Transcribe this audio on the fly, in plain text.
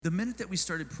The minute that we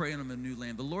started praying on the new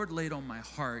land, the Lord laid on my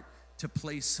heart to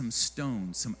place some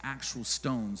stones, some actual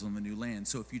stones on the new land.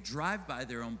 So if you drive by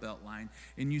there on Beltline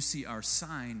and you see our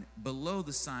sign, below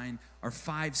the sign are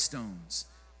 5 stones.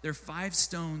 There are 5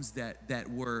 stones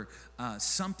that were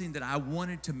something that I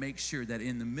wanted to make sure that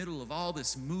in the middle of all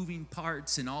this moving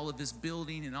parts and all of this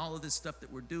building and all of this stuff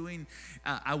that we're doing,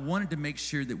 I wanted to make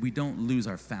sure that we don't lose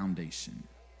our foundation.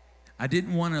 I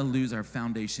didn't want to lose our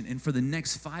foundation. And for the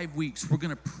next 5 weeks, we're going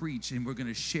to preach and we're going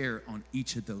to share on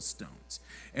each of those stones.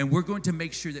 And we're going to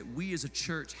make sure that we as a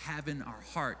church have in our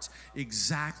hearts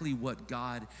exactly what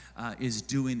God is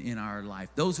doing in our life.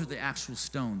 Those are the actual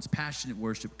stones: passionate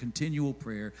worship, continual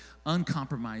prayer,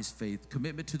 uncompromised faith,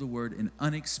 commitment to the word, and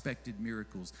unexpected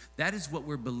miracles. That is what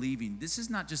we're believing. This is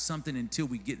not just something until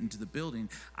we get into the building.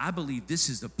 I believe this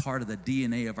is a part of the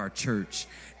DNA of our church.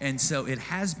 And so it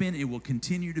has been, it will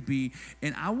continue to be.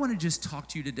 And I want to just talk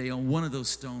to you today on one of those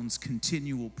stones,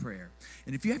 continual prayer.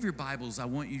 And if you have your Bibles, I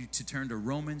want you to turn to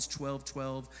Romans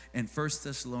 12:12 and 1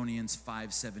 Thessalonians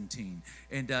 5:17.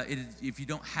 And if you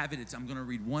don't have it, I'm going to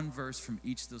read one verse from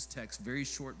each of those texts, very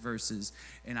short verses.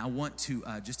 And I want to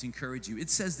just encourage you. It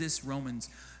says this, Romans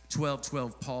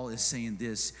 12:12, Paul is saying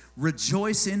this: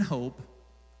 rejoice in hope,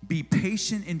 be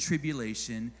patient in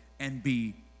tribulation, and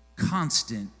be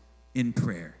constant in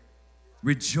prayer.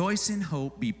 Rejoice in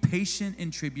hope, be patient in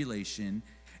tribulation,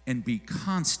 and be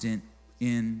constant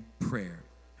in prayer.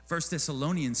 1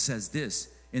 Thessalonians says this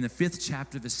in the 5th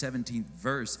chapter of the 17th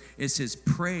verse. It says,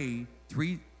 pray,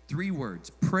 three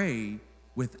words, pray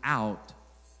without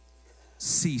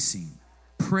ceasing.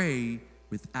 Pray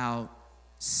without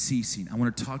ceasing. I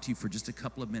want to talk to you for just a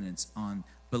couple of minutes on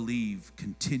believe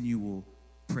continual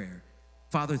prayer.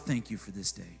 Father, thank you for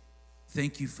this day.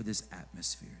 Thank you for this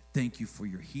atmosphere. Thank you for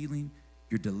your healing,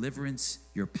 your deliverance,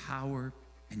 your power,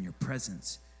 and your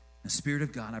presence. The Spirit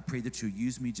of God, I pray that you'll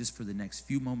use me just for the next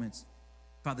few moments,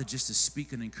 Father, just to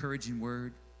speak an encouraging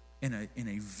word and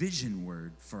a vision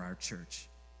word for our church.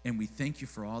 And we thank you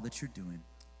for all that you're doing.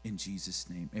 In Jesus'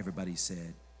 name, everybody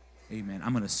said, amen.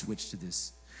 I'm going to switch to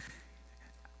this.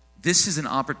 This is an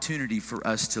opportunity for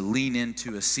us to lean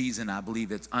into a season, I believe,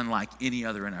 that's unlike any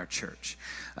other in our church.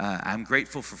 I'm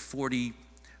grateful for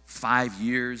 45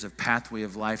 years of Pathway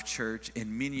of Life Church,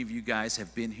 and many of you guys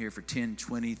have been here for 10,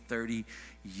 20, 30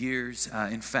 years.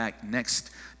 In fact,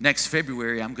 next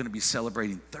February, I'm going to be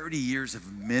celebrating 30 years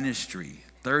of ministry.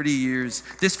 30 years,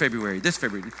 this February,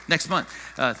 next month,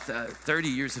 30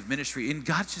 years of ministry. And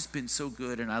God's just been so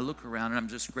good, and I look around, and I'm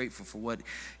just grateful for what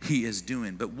he is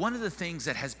doing. But one of the things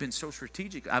that has been so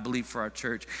strategic, I believe, for our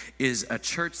church is a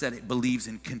church that believes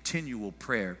in continual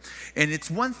prayer. And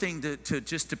it's one thing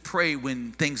to pray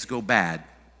when things go bad.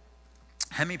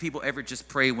 How many people ever just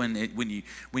pray when you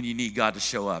need God to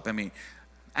show up? I mean,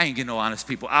 I ain't getting no honest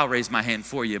people. I'll raise my hand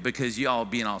for you because y'all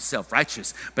being all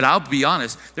self-righteous. But I'll be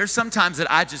honest. There's sometimes that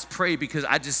I just pray because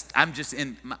I just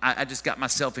got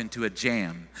myself into a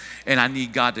jam, and I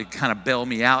need God to kind of bail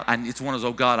me out. It's one of those,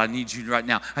 oh God, I need you right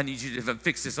now. I need you to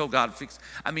fix this. Oh God, fix.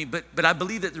 I mean, but I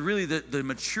believe that really the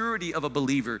maturity of a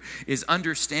believer is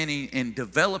understanding and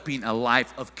developing a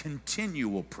life of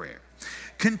continual prayer.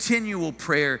 Continual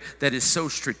prayer that is so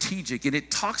strategic. And it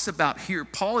talks about here,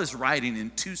 Paul is writing in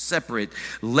 2 separate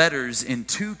letters in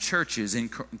 2 churches in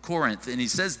Corinth. And he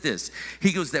says this,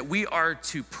 he goes that we are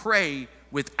to pray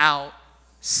without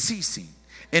ceasing.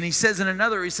 And he says in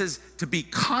another, he says to be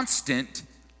constant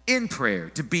in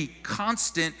prayer, to be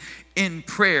constant in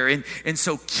prayer. And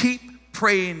so keep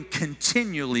praying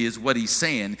continually is what he's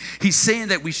saying. He's saying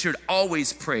that we should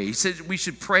always pray. He said we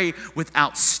should pray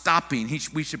without stopping.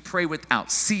 We should pray without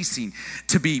ceasing,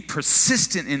 to be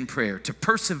persistent in prayer, to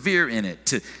persevere in it,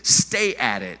 to stay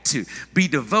at it, to be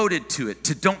devoted to it,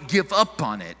 to don't give up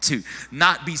on it, to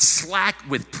not be slack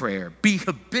with prayer. Be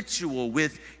habitual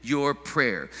with your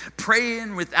prayer.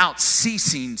 Praying without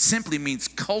ceasing simply means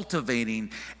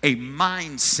cultivating a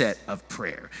mindset of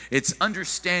prayer. It's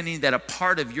understanding that a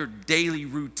part of your daily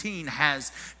routine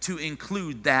has to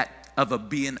include that of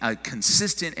being a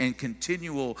consistent and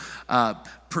continual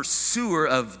pursuer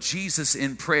of Jesus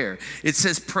in prayer. It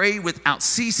says pray without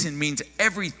ceasing means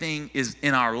everything is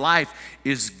in our life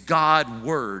is God's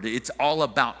word. It's all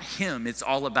about him. It's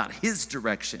all about his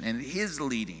direction and his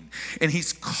leading. And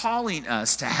he's calling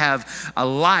us to have a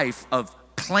life of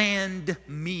planned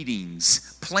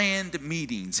meetings.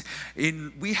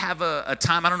 We have a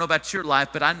time, I don't know about your life,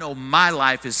 but I know my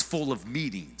life is full of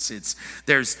meetings.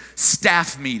 There's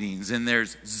staff meetings, and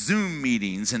there's Zoom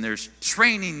meetings, and there's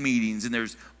training meetings, and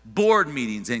there's board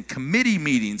meetings and committee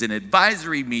meetings and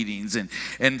advisory meetings,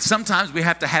 and sometimes we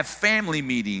have to have family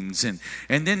meetings, and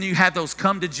then you have those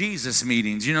come to Jesus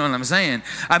meetings, you know what I'm saying?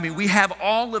 I mean, we have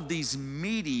all of these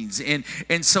meetings,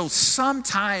 and so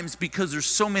sometimes because there's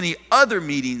so many other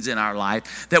meetings in our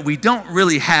life that we don't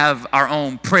really have our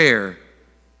own prayer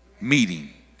meeting.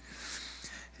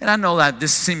 And I know that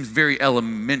this seems very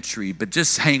elementary, but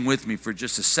just hang with me for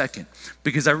just a second,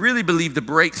 because I really believe the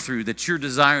breakthrough that you're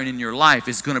desiring in your life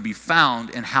is going to be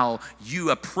found in how you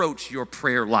approach your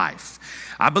prayer life.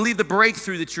 I believe the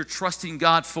breakthrough that you're trusting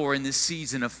God for in this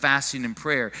season of fasting and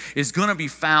prayer is going to be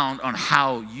found on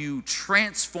how you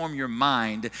transform your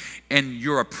mind and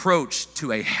your approach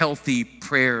to a healthy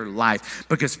prayer life.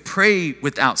 Because pray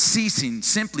without ceasing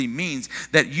simply means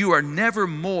that you are never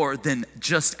more than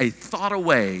just a thought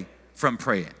away from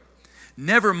praying.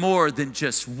 Never more than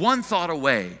just one thought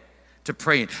away to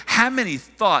praying. How many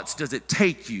thoughts does it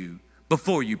take you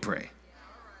before you pray?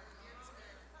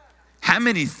 How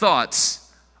many thoughts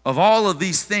of all of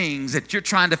these things that you're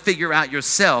trying to figure out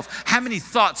yourself, how many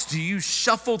thoughts do you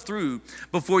shuffle through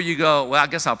before you go, well, I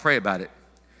guess I'll pray about it?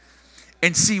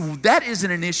 And see, that isn't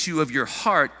an issue of your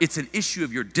heart, it's an issue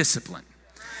of your discipline.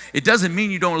 It doesn't mean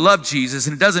you don't love Jesus,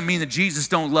 and it doesn't mean that Jesus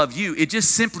don't love you. It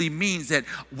just simply means that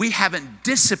we haven't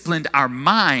disciplined our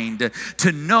mind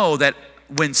to know that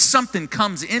when something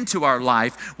comes into our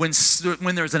life, when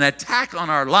there's an attack on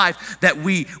our life, that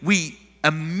we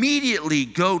immediately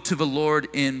go to the Lord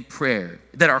in prayer,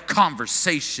 that our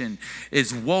conversation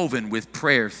is woven with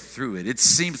prayer through it. It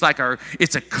seems like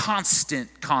it's a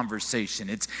constant conversation.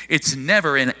 It's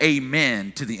never an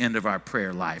amen to the end of our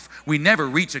prayer life. We never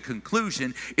reach a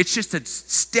conclusion. It's just a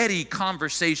steady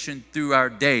conversation through our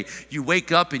day. You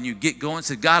wake up and you get going and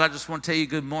say, God, I just want to tell you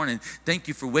good morning. Thank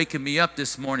you for waking me up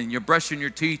this morning. You're brushing your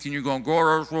teeth and you're going,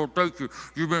 God, I just want to thank you.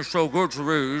 You've been so good to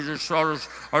me. I just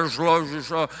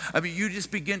love you. I mean, you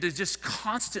just begin to just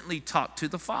constantly talk to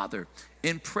the Father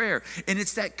in prayer. And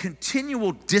it's that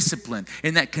continual discipline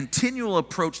and that continual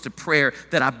approach to prayer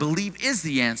that I believe is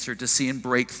the answer to seeing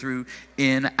breakthrough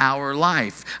in our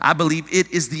life. I believe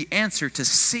it is the answer to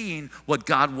seeing what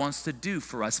God wants to do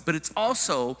for us. But it's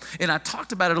also, and I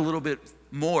talked about it a little bit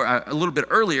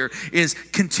earlier, is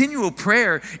continual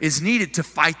prayer is needed to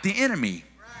fight the enemy.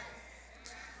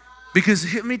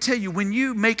 Because let me tell you, when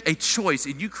you make a choice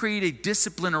and you create a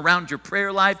discipline around your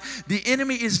prayer life, the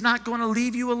enemy is not going to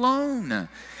leave you alone.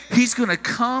 He's going to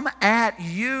come at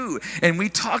you. And we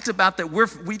talked about that.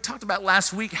 We talked about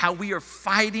last week how we are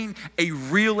fighting a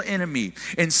real enemy.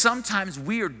 And sometimes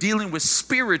we are dealing with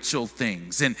spiritual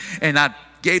things. And I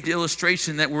gave the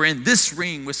illustration that we're in this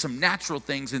ring with some natural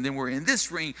things, and then we're in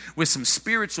this ring with some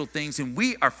spiritual things, and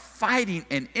we are fighting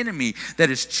an enemy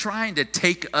that is trying to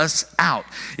take us out.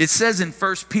 It says in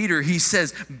 1 Peter, he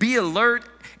says, be alert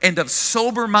and of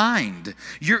sober mind.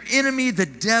 Your enemy, the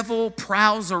devil,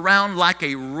 prowls around like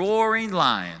a roaring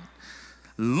lion,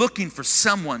 looking for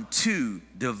someone to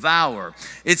devour.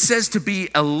 It says to be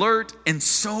alert and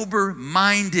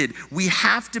sober-minded. We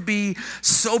have to be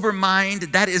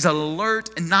sober-minded. That is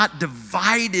alert and not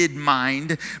divided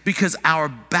mind, because our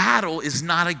battle is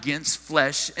not against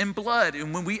flesh and blood.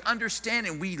 And when we understand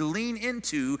and we lean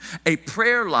into a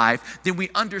prayer life, then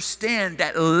we understand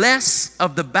that less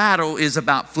of the battle is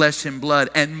about flesh and blood,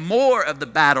 and more of the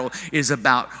battle is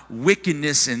about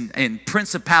wickedness and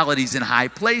principalities in high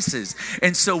places.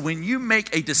 And so when you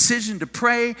make a decision to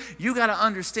pray, you got to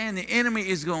understand the enemy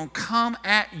is going to come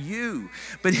at you.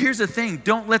 But here's the thing,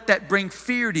 don't let that bring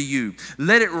fear to you.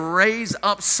 Let it raise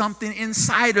up something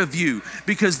inside of you,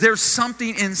 because there's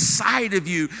something inside of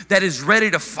you that is ready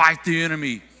to fight the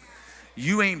enemy.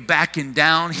 You ain't backing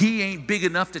down. He ain't big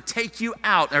enough to take you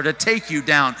out or to take you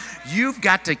down. You've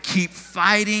got to keep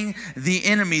fighting the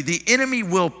enemy. The enemy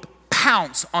will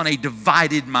pounce on a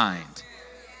divided mind.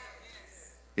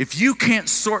 If you can't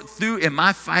sort through, am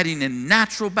I fighting a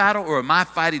natural battle or am I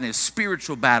fighting a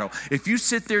spiritual battle? If you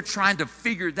sit there trying to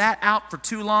figure that out for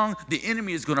too long, the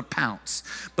enemy is going to pounce.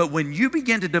 But when you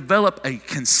begin to develop a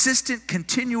consistent,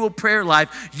 continual prayer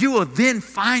life, you will then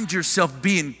find yourself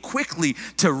being quickly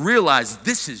to realize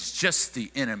this is just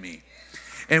the enemy.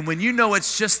 And when you know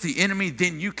it's just the enemy,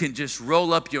 then you can just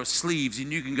roll up your sleeves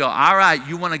and you can go, all right,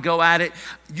 you want to go at it?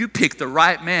 You pick the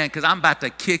right man, because I'm about to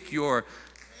kick your...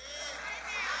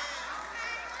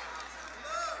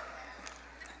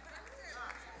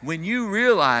 When you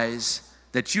realize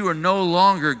that you are no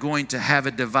longer going to have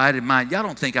a divided mind. Y'all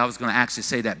don't think I was going to actually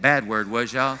say that bad word,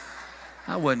 was y'all?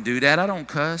 I wouldn't do that. I don't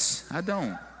cuss. I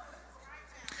don't.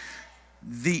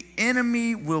 The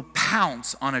enemy will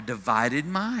pounce on a divided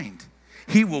mind.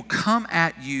 He will come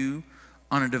at you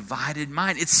on a divided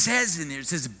mind. It says in there, it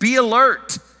says, be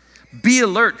alert. Be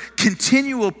alert.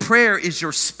 Continual prayer is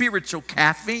your spiritual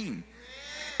caffeine.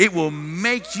 It will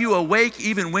make you awake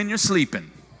even when you're sleeping.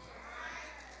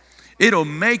 It'll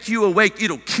make you awake.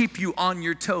 It'll keep you on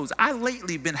your toes. I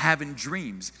lately been having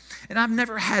dreams, and I've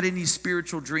never had any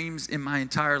spiritual dreams in my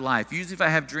entire life. Usually if I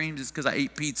have dreams, it's because I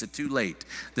ate pizza too late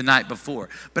the night before.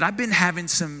 But I've been having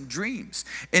some dreams,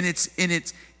 and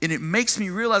it makes me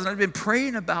realize, and I've been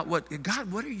praying about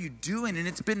God, what are you doing? And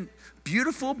it's been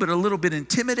beautiful, but a little bit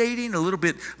intimidating, a little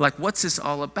bit like, what's this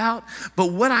all about?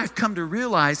 But what I've come to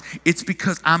realize, it's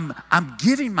because I'm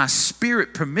giving my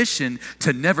spirit permission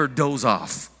to never doze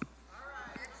off.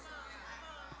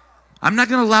 I'm not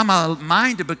going to allow my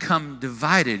mind to become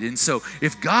divided. And so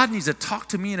if God needs to talk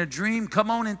to me in a dream, come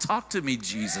on and talk to me,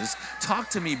 Jesus. Talk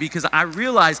to me, because I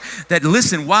realize that,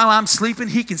 listen, while I'm sleeping,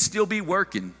 he can still be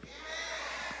working.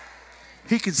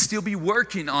 He can still be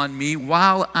working on me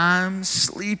while I'm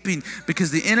sleeping,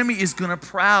 because the enemy is going to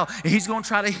prowl, and he's going to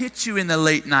try to hit you in the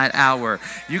late night hour.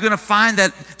 You're going to find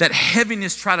that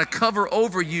heaviness try to cover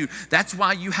over you. That's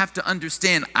why you have to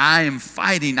understand, I am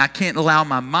fighting. I can't allow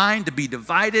my mind to be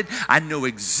divided. I know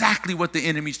exactly what the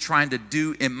enemy's trying to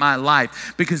do in my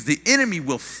life, because the enemy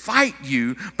will fight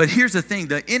you, but here's the thing,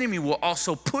 the enemy will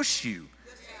also push you.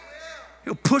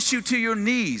 He'll push you to your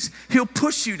knees. He'll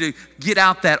push you to get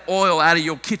out that oil out of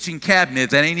your kitchen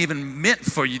cabinet that ain't even meant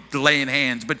for you to lay in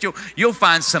hands. But you'll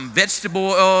find some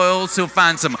vegetable oils. You'll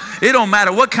find some, it don't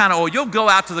matter what kind of oil. You'll go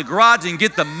out to the garage and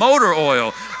get the motor oil.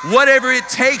 Whatever it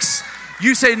takes.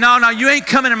 You say, no, you ain't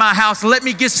coming to my house. Let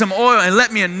me get some oil and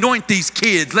let me anoint these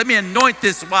kids. Let me anoint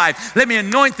this wife. Let me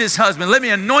anoint this husband. Let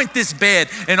me anoint this bed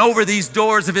and over these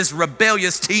doors of this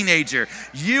rebellious teenager.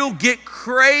 You'll get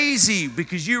crazy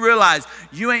because you realize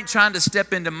you ain't trying to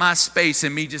step into my space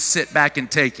and me just sit back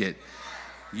and take it.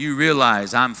 You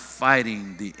realize I'm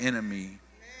fighting the enemy.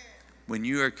 When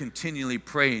you are continually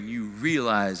praying, you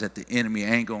realize that the enemy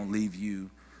ain't going to leave you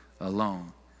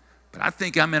alone. But I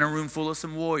think I'm in a room full of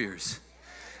some warriors.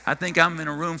 I think I'm in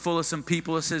a room full of some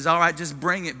people that says, all right, just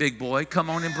bring it, big boy. Come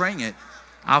on and bring it.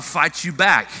 I'll fight you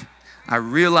back. I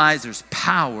realize there's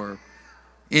power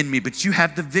in me, but you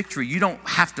have the victory. You don't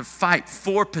have to fight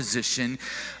for position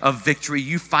of victory.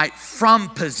 You fight from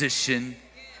position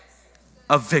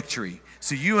of victory.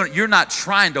 So you're not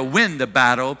trying to win the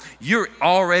battle. You're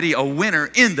already a winner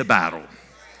in the battle.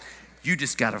 You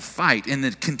just got to fight. And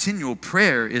the continual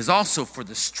prayer is also for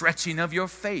the stretching of your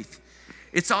faith.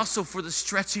 It's also for the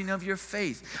stretching of your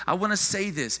faith. I want to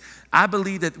say this. I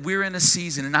believe that we're in a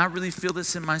season, and I really feel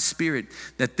this in my spirit,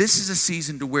 that this is a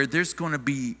season to where there's going to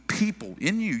be people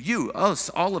in you, us,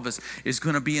 all of us, is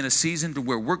going to be in a season to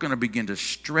where we're going to begin to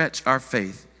stretch our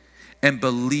faith and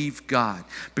believe God.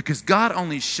 Because God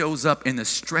only shows up in the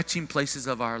stretching places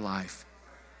of our life.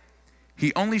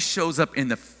 He only shows up in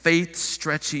the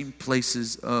faith-stretching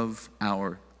places of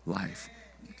our life.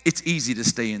 It's easy to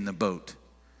stay in the boat.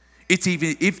 It's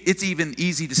even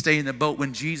easy to stay in the boat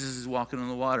when Jesus is walking on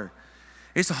the water.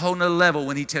 It's a whole nother level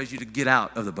when he tells you to get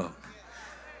out of the boat.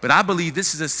 But I believe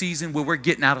this is a season where we're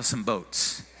getting out of some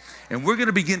boats. And we're going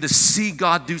to begin to see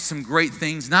God do some great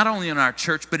things, not only in our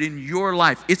church, but in your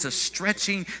life. It's a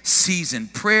stretching season.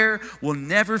 Prayer will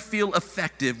never feel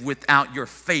effective without your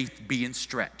faith being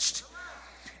stretched.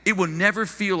 It will never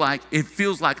feel like, it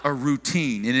feels like a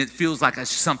routine, and it feels like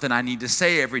something I need to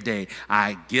say every day.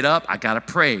 I get up, I got to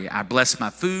pray. I bless my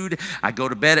food. I go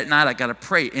to bed at night, I got to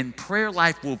pray. And prayer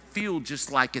life will feel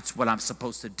just like it's what I'm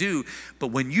supposed to do. But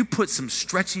when you put some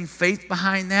stretching faith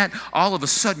behind that, all of a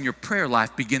sudden your prayer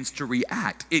life begins to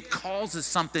react. It causes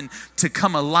something to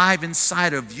come alive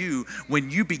inside of you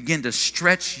when you begin to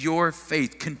stretch your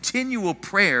faith. Continual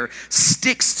prayer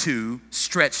sticks to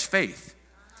stretched faith.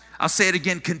 I'll say it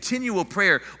again, continual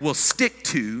prayer will stick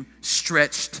to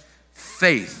stretched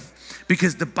faith.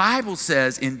 Because the Bible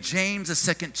says in James, the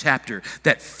 2nd chapter,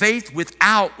 that faith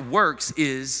without works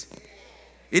is,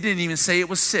 it didn't even say it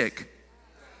was sick.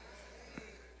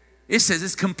 It says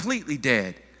it's completely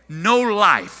dead. No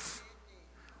life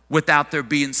without there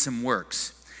being some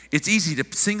works. It's easy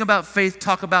to sing about faith,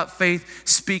 talk about faith,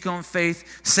 speak on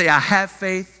faith, say I have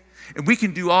faith. And we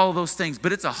can do all of those things,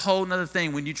 but it's a whole nother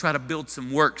thing when you try to build some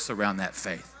works around that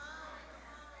faith.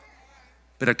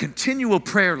 But a continual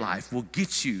prayer life will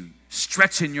get you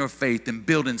stretching your faith and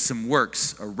building some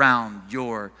works around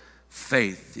your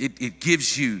faith. It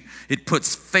gives you, it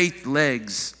puts faith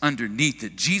legs underneath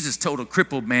it. Jesus told a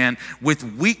crippled man with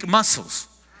weak muscles,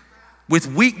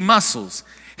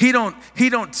 he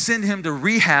don't send him to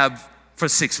rehab for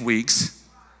 6 weeks.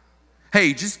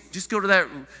 Hey, just go to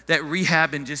that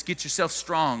rehab and just get yourself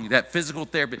strong, that physical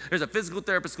therapy. There's a physical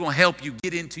therapist going to help you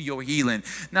get into your healing.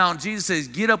 Now, Jesus says,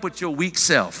 get up with your weak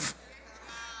self.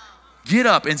 Get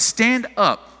up and stand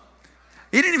up.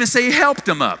 He didn't even say he helped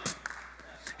him up.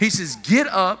 He says, get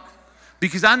up,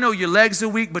 because I know your legs are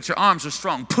weak, but your arms are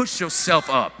strong. Push yourself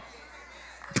up.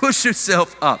 Push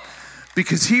yourself up.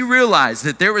 Because he realized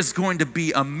that there was going to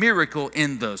be a miracle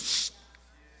in the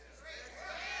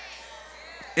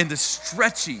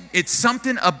stretching. It's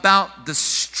something about the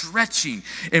stretching.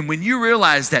 And when you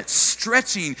realize that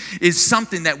stretching is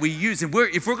something that we use, and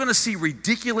if we're going to see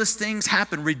ridiculous things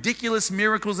happen, ridiculous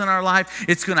miracles in our life,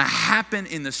 it's going to happen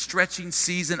in the stretching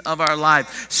season of our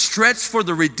life. Stretch for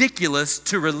the ridiculous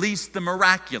to release the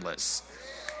miraculous.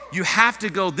 You have to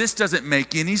go, this doesn't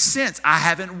make any sense. I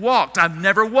haven't walked. I've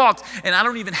never walked. And I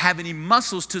don't even have any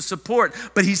muscles to support.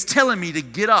 But he's telling me to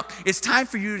get up. It's time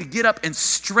for you to get up and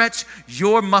stretch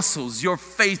your muscles, your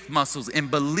faith muscles, in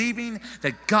believing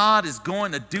that God is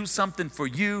going to do something for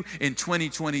you in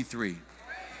 2023.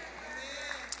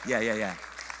 Yeah.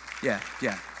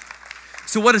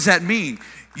 So what does that mean?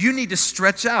 You need to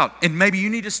stretch out. And maybe you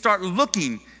need to start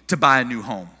looking to buy a new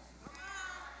home.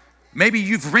 Maybe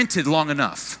you've rented long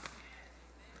enough.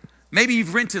 Maybe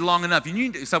you've rented long enough.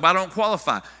 So I don't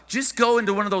qualify. Just go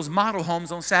into one of those model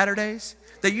homes on Saturdays.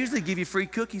 They usually give you free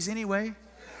cookies anyway.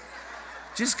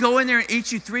 Just go in there and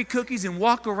eat you 3 cookies and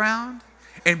walk around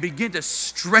and begin to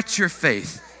stretch your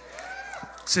faith.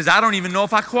 Says, I don't even know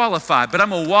if I qualify, but I'm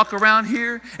going to walk around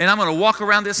here and I'm going to walk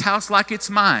around this house like it's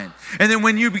mine. And then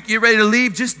when you get ready to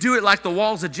leave, just do it like the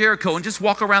walls of Jericho and just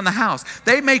walk around the house.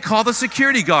 They may call the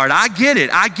security guard. I get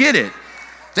it.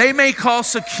 They may call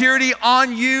security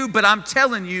on you, but I'm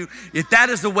telling you, if that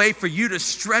is the way for you to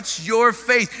stretch your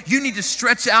faith, you need to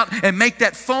stretch out and make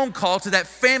that phone call to that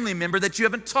family member that you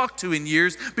haven't talked to in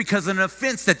years because of an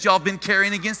offense that y'all been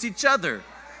carrying against each other.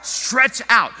 Stretch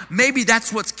out. Maybe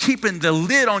that's what's keeping the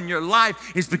lid on your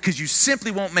life, is because you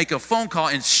simply won't make a phone call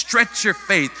and stretch your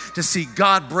faith to see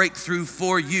God break through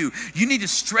for you. You need to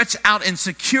stretch out and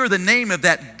secure the name of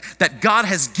that God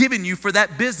has given you for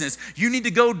that business. You need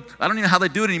to go, I don't even know how they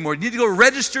do it anymore. You need to go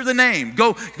register the name.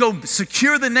 Go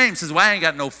secure the name. Says, well, I ain't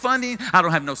got no funding. I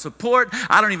don't have no support.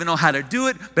 I don't even know how to do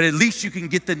it, but at least you can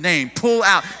get the name. Pull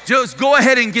out. Just go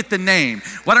ahead and get the name.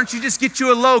 Why don't you just get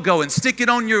you a logo and stick it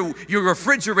on your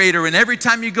refrigerator, and every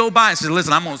time you go by and say,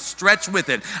 listen, I'm going to stretch with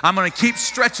it. I'm going to keep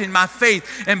stretching my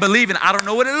faith and believing. I don't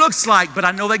know what it looks like, but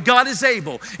I know that God is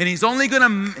able, and it's only going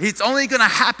to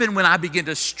happen when I begin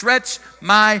to stretch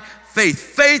my faith.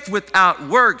 Faith without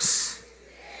works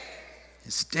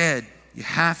is dead. You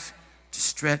have to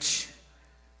stretch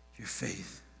your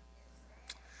faith.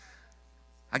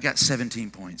 I got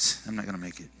 17 points. I'm not going to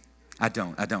make it. I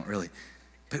don't really.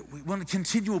 But we want a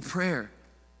continual prayer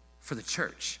for the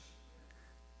church.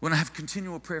 We want to have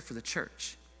continual prayer for the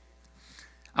church.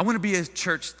 I want to be a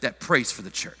church that prays for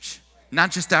the church. Not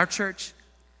just our church,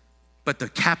 but the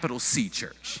capital C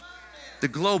church. The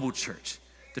global church.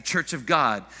 The church of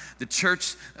God. The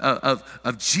church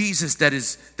of Jesus that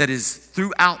is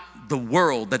throughout the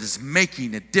world, that is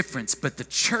making a difference. But the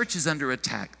church is under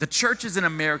attack. The churches in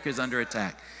America is under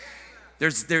attack.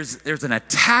 There's an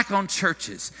attack on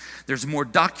churches. There's more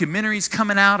documentaries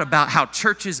coming out about how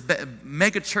churches,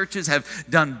 mega churches, have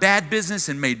done bad business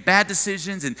and made bad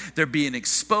decisions, and they're being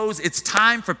exposed. It's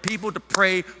time for people to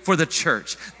pray for the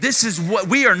church. This is what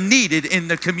we are needed in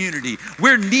the community.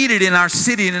 We're needed in our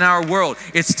city and in our world.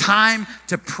 It's time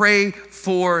to pray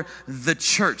for the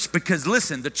church, because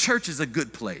listen, the church is a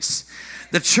good place.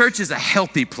 The church is a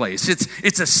healthy place.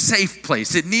 It's a safe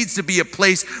place. It needs to be a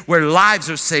place where lives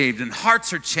are saved and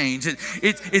hearts are changed.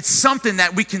 It's something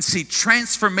that we can see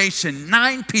transformation.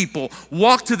 9 people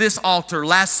walked to this altar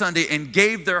last Sunday and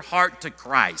gave their heart to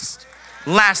Christ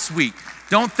last week.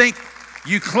 Don't think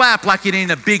you clap like it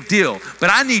ain't a big deal, but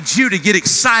I need you to get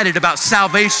excited about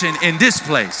salvation in this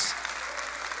place,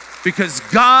 because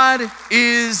God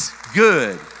is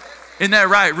good. Isn't that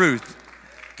right, Ruth?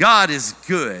 God is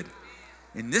good.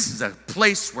 And this is a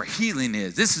place where healing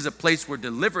is. This is a place where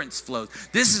deliverance flows.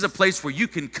 This is a place where you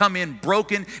can come in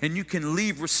broken and you can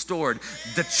leave restored.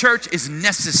 The church is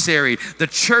necessary. The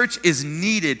church is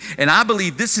needed. And I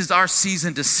believe this is our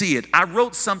season to see it. I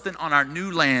wrote something on our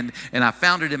new land, and I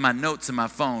found it in my notes in my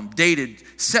phone, dated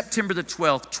September the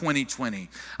 12th, 2020.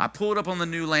 I pulled up on the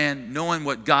new land knowing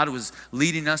what God was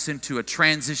leading us into, a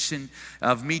transition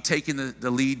of me taking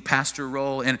the lead pastor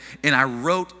role. And I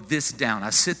wrote this down.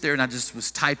 I sit there and I just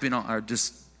was typing on, or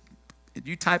just, did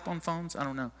you type on phones? I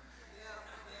don't know.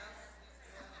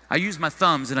 I used my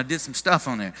thumbs and I did some stuff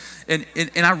on there. And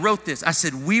I wrote this. I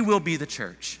said, we will be the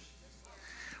church.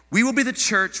 We will be the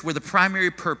church where the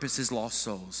primary purpose is lost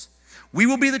souls. We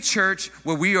will be the church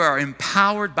where we are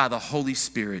empowered by the Holy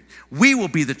Spirit. We will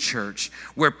be the church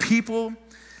where people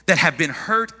that have been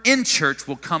hurt in church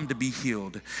will come to be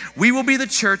healed. We will be the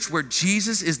church where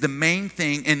Jesus is the main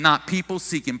thing and not people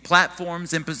seeking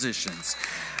platforms and positions.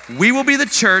 We will be the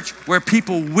church where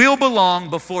people will belong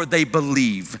before they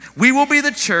believe. We will be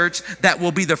the church that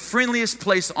will be the friendliest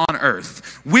place on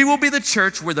earth. We will be the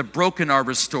church where the broken are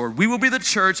restored. We will be the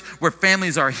church where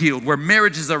families are healed, where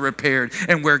marriages are repaired,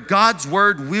 and where God's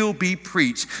word will be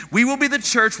preached. We will be the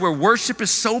church where worship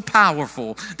is so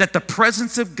powerful that the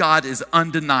presence of God is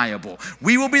undeniable.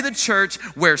 We will be the church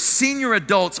where senior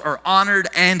adults are honored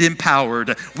and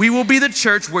empowered. We will be the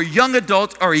church where young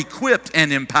adults are equipped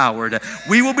and empowered.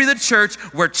 We will be the church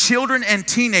where children and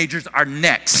teenagers are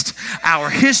next. Our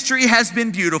history has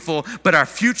been beautiful, but our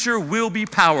future will be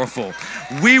powerful.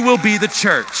 We will be the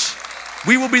church.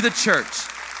 We will be the church.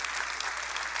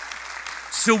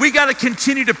 So we got to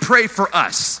continue to pray for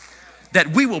us that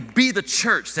we will be the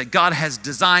church that God has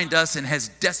designed us and has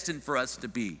destined for us to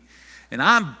be. And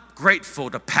I'm grateful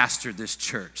to pastor this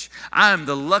church. I am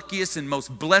the luckiest and most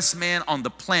blessed man on the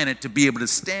planet to be able to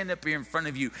stand up here in front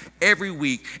of you every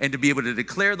week and to be able to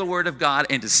declare the word of God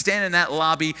and to stand in that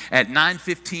lobby at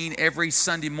 9:15 every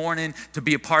Sunday morning to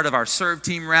be a part of our serve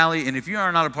team rally. And if you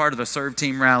are not a part of a serve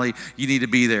team rally, you need to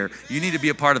be there. You need to be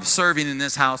a part of serving in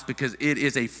this house because it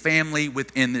is a family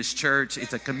within this church.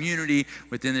 It's a community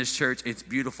within this church. It's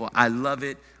beautiful. I love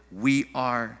it. We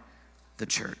are the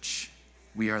church.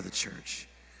 We are the church.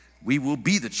 We will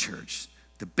be the church.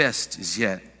 The best is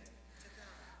yet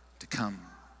to come.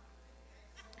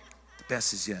 The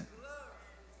best is yet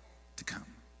to come.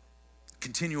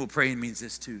 Continual praying means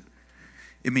this too.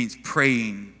 It means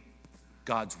praying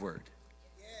God's word.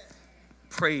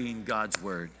 Praying God's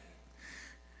word.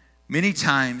 Many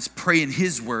times praying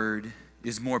his word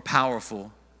is more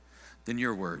powerful than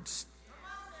your words.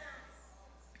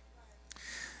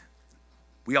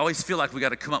 We always feel like we got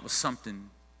to come up with something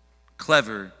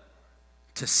clever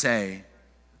to say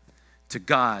to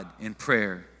God in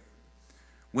prayer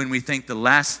when we think the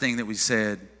last thing that we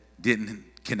said didn't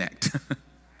connect.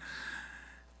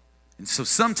 And so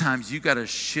sometimes you got to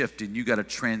shift and you got to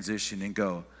transition and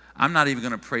go, I'm not even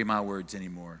going to pray my words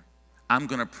anymore. I'm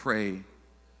going to pray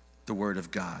the word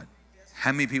of God.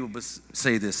 How many people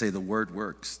say this? Say the word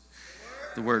works.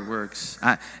 The word works.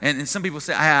 And some people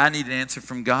say, I need an answer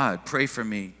from God. Pray for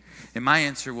me. And my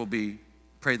answer will be,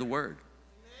 pray the word.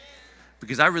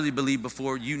 Because I really believe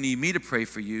before you need me to pray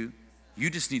for you,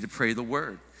 you just need to pray the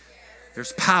word.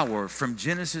 There's power from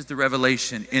Genesis to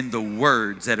Revelation in the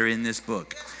words that are in this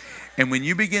book. And when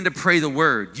you begin to pray the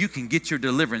word, you can get your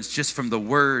deliverance just from the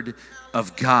word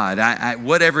of God.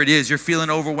 Whatever it is, you're feeling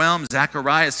overwhelmed.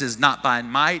 Zechariah says, not by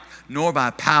might nor by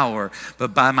power,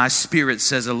 but by my spirit,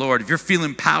 says the Lord. If you're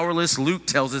feeling powerless, Luke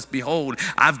tells us, behold,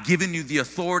 I've given you the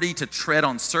authority to tread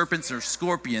on serpents or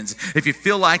scorpions. If you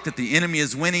feel like that the enemy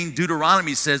is winning,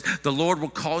 Deuteronomy says, the Lord will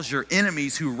cause your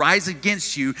enemies who rise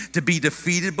against you to be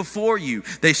defeated before you.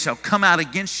 They shall come out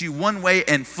against you one way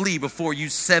and flee before you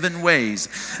 7 ways.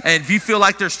 And if you feel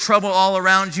like there's trouble all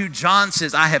around you, John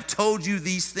says, I have told you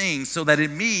these things so that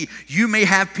in me you may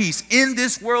have peace. In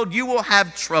this world you will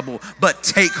have trouble, but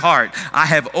take heart. I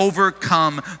have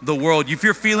overcome the world. If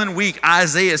you're feeling weak,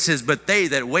 Isaiah says, but they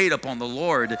that wait upon the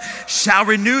Lord shall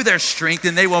renew their strength,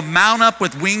 and they will mount up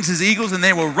with wings as eagles, and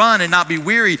they will run and not be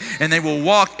weary, and they will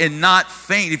walk and not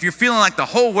faint. If you're feeling like the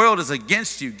whole world is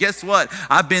against you, guess what?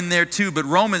 I've been there too, but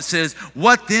Romans says,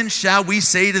 what then shall we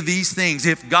say to these things?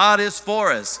 If God is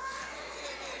for us,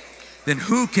 then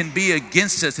who can be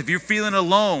against us? If you're feeling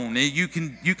alone, you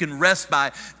can rest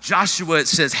by Joshua. It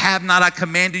says, have not I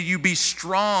commanded you, be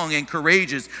strong and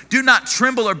courageous. Do not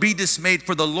tremble or be dismayed,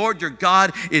 for the Lord your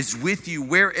God is with you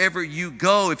wherever you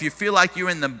go. If you feel like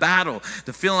you're in the battle,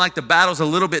 the feeling like the battle's a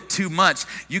little bit too much,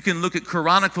 you can look at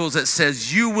Chronicles that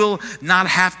says, you will not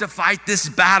have to fight this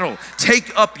battle.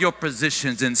 Take up your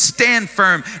positions and stand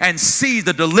firm and see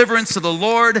the deliverance of the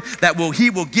Lord that he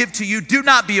will give to you. Do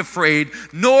not be afraid,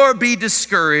 nor be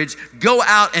discouraged. Go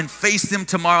out and face them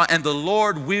tomorrow, and the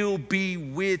Lord will be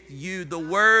with you. The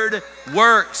word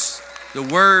works. The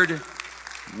word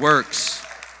works.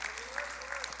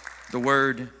 The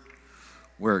word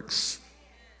works.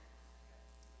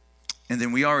 And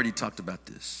then we already talked about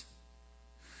this.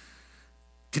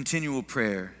 Continual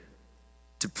prayer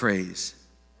to praise.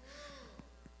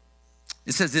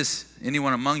 It says this,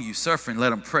 anyone among you suffering,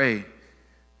 let him pray.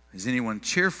 Is anyone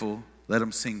cheerful? Let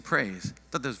him sing praise. I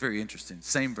thought that was very interesting.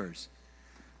 Same verse.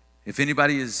 If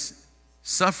anybody is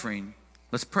suffering,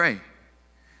 let's pray.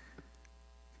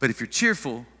 But if you're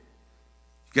cheerful,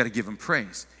 You got to give him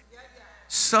praise.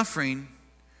 Suffering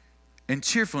and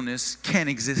cheerfulness can't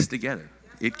exist together.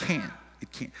 It can't.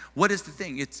 It can't. What is the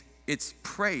thing? It's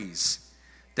praise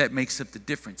that makes up the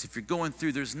difference. If you're going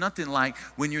through, there's nothing like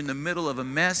when you're in the middle of a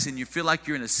mess and you feel like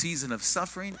you're in a season of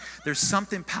suffering. There's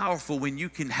something powerful when you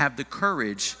can have the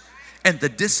courage and the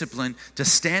discipline to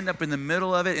stand up in the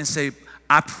middle of it and say,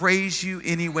 I praise you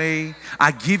anyway.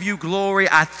 I give you glory.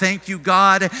 I thank you,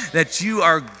 God, that you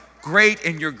are great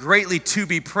and you're greatly to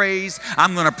be praised.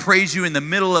 I'm going to praise you in the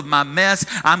middle of my mess.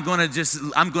 I'm going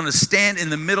to stand in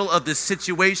the middle of this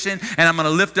situation, and I'm going to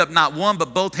lift up not one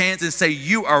but both hands and say,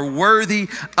 you are worthy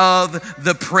of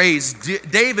the praise.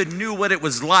 David knew what it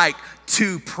was like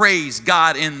to praise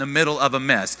God in the middle of a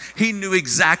mess. He knew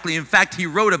exactly. In fact, he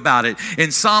wrote about it.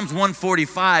 In Psalms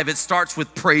 145, it starts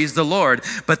with praise the Lord.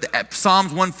 But Psalms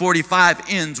 145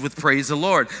 ends with praise the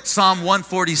Lord. Psalm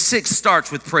 146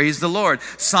 starts with praise the Lord.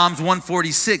 Psalms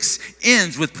 146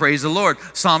 ends with praise the Lord.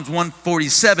 Psalms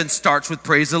 147 starts with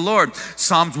praise the Lord.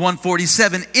 Psalms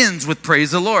 147 ends with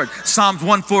praise the Lord. Psalms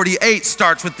 148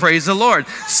 starts with praise the Lord.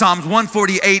 Psalms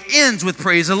 148 ends with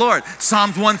praise the Lord.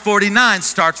 Psalms 149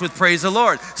 starts with praise the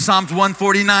Lord. Psalms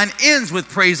 149 ends with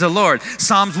praise the Lord.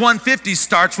 Psalms 150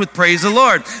 starts with praise the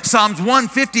Lord. Psalms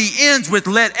 150 ends with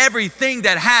let everything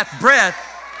that hath breath.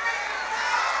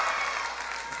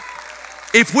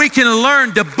 If we can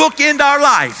learn to bookend our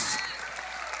life,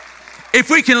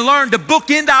 if we can learn to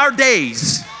bookend our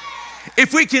days,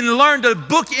 if we can learn to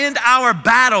bookend our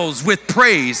battles with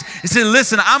praise. He said,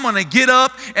 listen, I'm going to get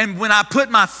up, and when I put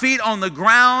my feet on the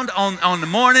ground on the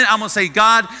morning, I'm going to say,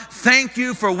 God, thank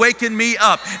you for waking me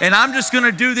up. And I'm just going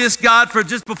to do this, God, for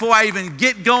just before I even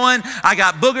get going. I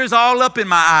got boogers all up in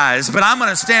my eyes, but I'm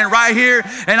going to stand right here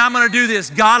and I'm going to do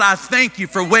this. God, I thank you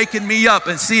for waking me up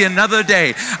and see another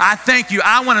day. I thank you.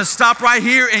 I want to stop right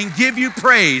here and give you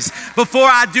praise before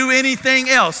I do anything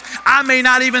else. I may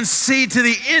not even see to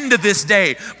the end of this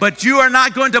day, but you are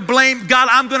not going to blame. God,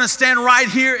 I'm going to stand right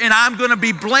here and I'm going to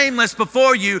be blameless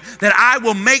before you, that I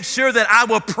will make sure that I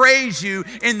will praise you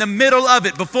in the middle of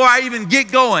it before I even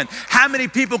get going. How many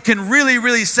people can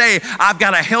really say, I've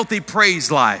got a healthy praise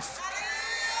life?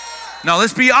 Now,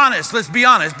 let's be honest,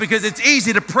 because it's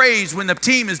easy to praise when the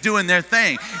team is doing their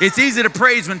thing. It's easy to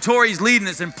praise when Tori's leading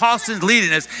us and Paulson's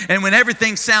leading us and when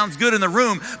everything sounds good in the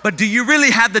room. But do you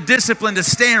really have the discipline to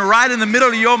stand right in the middle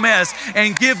of your mess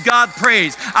and give God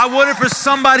praise? I wonder for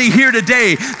somebody here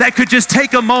today that could just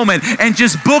take a moment and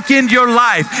just bookend your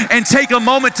life and take a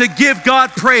moment to give God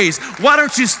praise. Why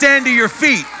don't you stand to your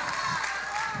feet?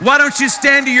 Why don't you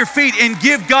stand to your feet and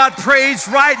give God praise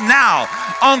right now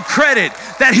on credit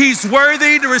that He's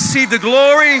worthy to receive the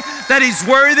glory, that He's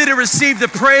worthy to receive the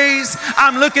praise.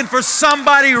 I'm looking for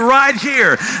somebody right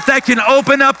here that can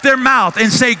open up their mouth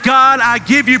and say, God, I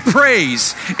give you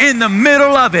praise in the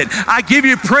middle of it. I give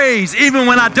you praise even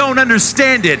when I don't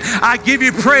understand it. I give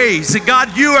you praise.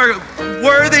 God, you are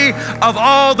worthy of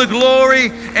all the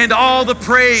glory and all the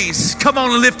praise. Come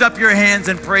on and lift up your hands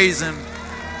and praise Him.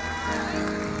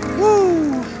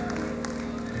 Woo.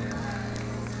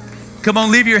 Come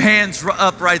on, leave your hands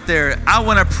up right there. I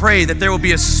want to pray that there will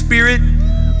be a spirit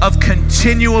of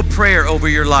continual prayer over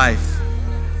your life.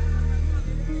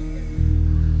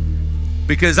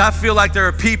 Because I feel like there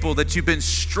are people that you've been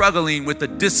struggling with the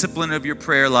discipline of your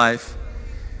prayer life.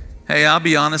 Hey, I'll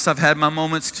be honest, I've had my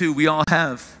moments too. We all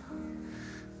have.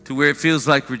 To where it feels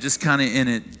like we're just kind of in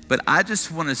it. But I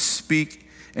just want to speak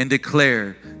and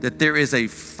declare that there is a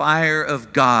fire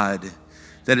of God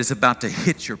that is about to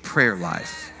hit your prayer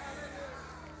life,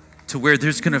 to where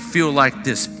there's going to feel like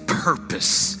this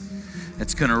purpose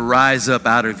that's going to rise up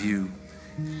out of you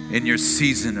in your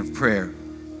season of prayer.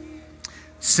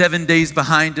 7 days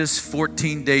behind us,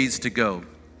 14 days to go.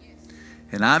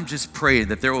 And I'm just praying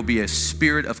that there will be a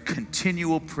spirit of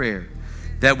continual prayer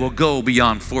that will go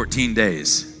beyond 14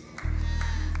 days.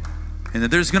 And that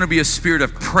there's going to be a spirit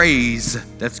of praise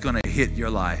that's going to hit your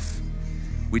life.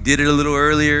 We did it a little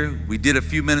earlier. We did a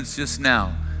few minutes just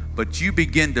now. But you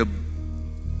begin to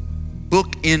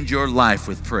bookend your life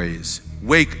with praise.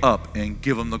 Wake up and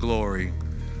give Him the glory.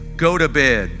 Go to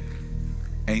bed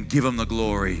and give Him the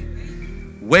glory.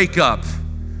 Wake up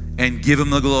and give Him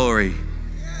the glory.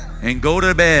 And go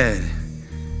to bed.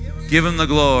 Give Him the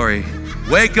glory.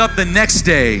 Wake up the next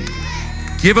day.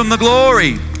 Give Him the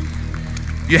glory.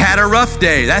 You had a rough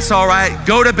day. That's all right.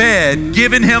 Go to bed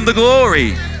giving Him the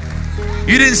glory.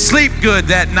 You didn't sleep good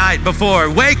that night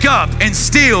before. Wake up and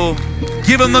still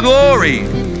give Him the glory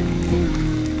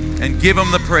and give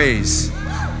Him the praise.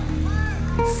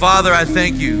 Father, I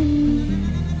thank you.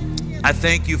 I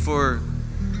thank you for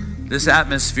this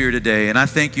atmosphere today. And I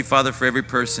thank you, Father, for every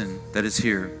person that is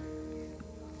here.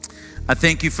 I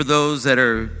thank you for those that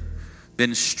are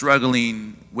been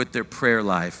struggling with their prayer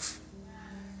life,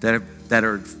 that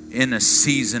are in a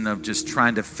season of just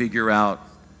trying to figure out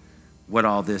what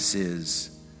all this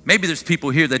is. Maybe there's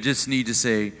people here that just need to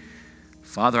say,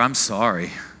 Father, I'm sorry.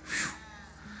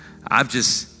 I've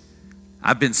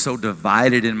been so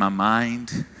divided in my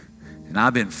mind, and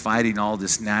I've been fighting all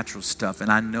this natural stuff,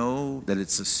 and I know that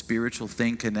it's a spiritual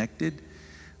thing connected,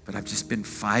 but I've just been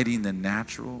fighting the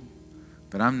natural.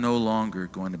 But I'm no longer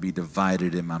going to be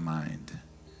divided in my mind.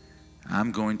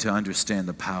 I'm going to understand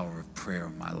the power of prayer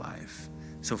in my life.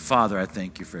 So, Father, I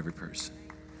thank you for every person.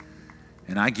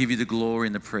 And I give you the glory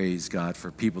and the praise, God,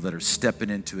 for people that are stepping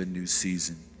into a new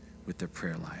season with their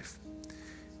prayer life.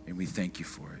 And we thank you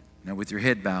for it. Now, with your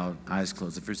head bowed, eyes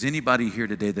closed, if there's anybody here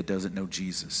today that doesn't know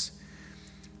Jesus,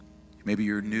 maybe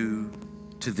you're new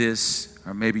to this,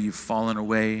 or maybe you've fallen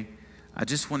away, I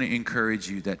just want to encourage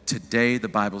you that today, the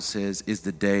Bible says, is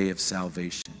the day of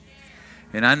salvation.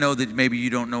 And I know that maybe you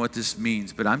don't know what this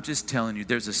means, but I'm just telling you,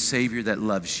 there's a Savior that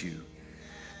loves you.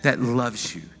 That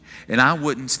loves you. And I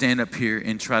wouldn't stand up here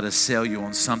and try to sell you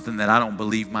on something that I don't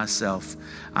believe myself.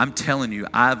 I'm telling you,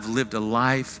 I've lived a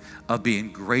life of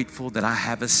being grateful that I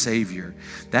have a Savior.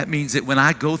 That means that when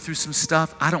I go through some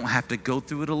stuff, I don't have to go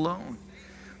through it alone.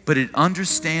 But it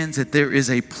understands that there is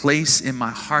a place in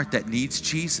my heart that needs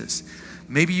Jesus.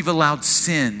 Maybe you've allowed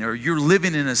sin, or you're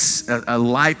living in a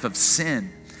life of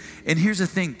sin. And here's the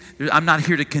thing, I'm not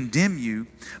here to condemn you,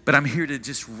 but I'm here to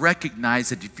just recognize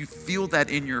that if you feel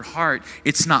that in your heart,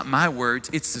 it's not my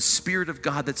words, it's the Spirit of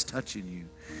God that's touching you.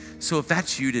 So if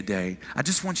that's you today, I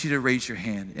just want you to raise your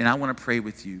hand, and I want to pray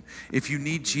with you. If you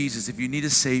need Jesus, if you need a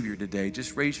Savior today,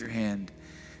 just raise your hand.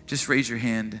 Just raise your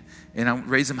hand, and I'll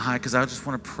raise them high because I just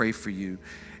want to pray for you.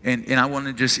 And I want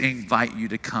to just invite you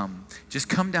to come. Just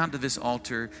come down to this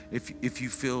altar if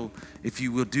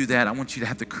you will do that. I want you to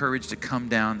have the courage to come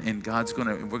down, and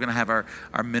we're going to have our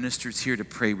ministers here to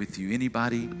pray with you.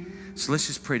 Anybody? So let's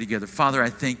just pray together. Father, I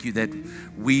thank you that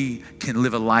we can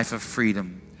live a life of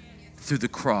freedom through the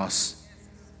cross,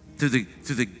 through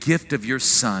the gift of your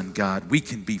Son, God. We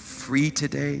can be free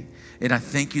today, and I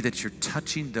thank you that you're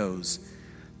touching those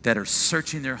that are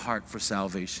searching their heart for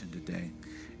salvation today.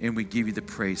 And we give you the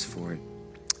praise for it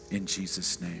in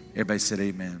Jesus' name. Everybody said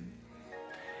amen.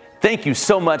 Thank you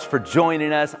so much for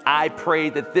joining us. I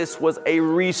pray that this was a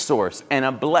resource and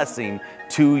a blessing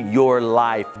to your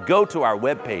life. Go to our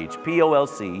webpage,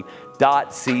 polc.cc,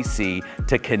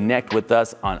 to connect with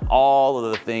us on all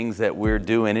of the things that we're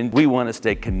doing. And we want to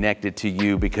stay connected to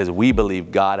you because we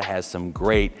believe God has some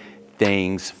great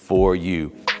things for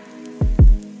you.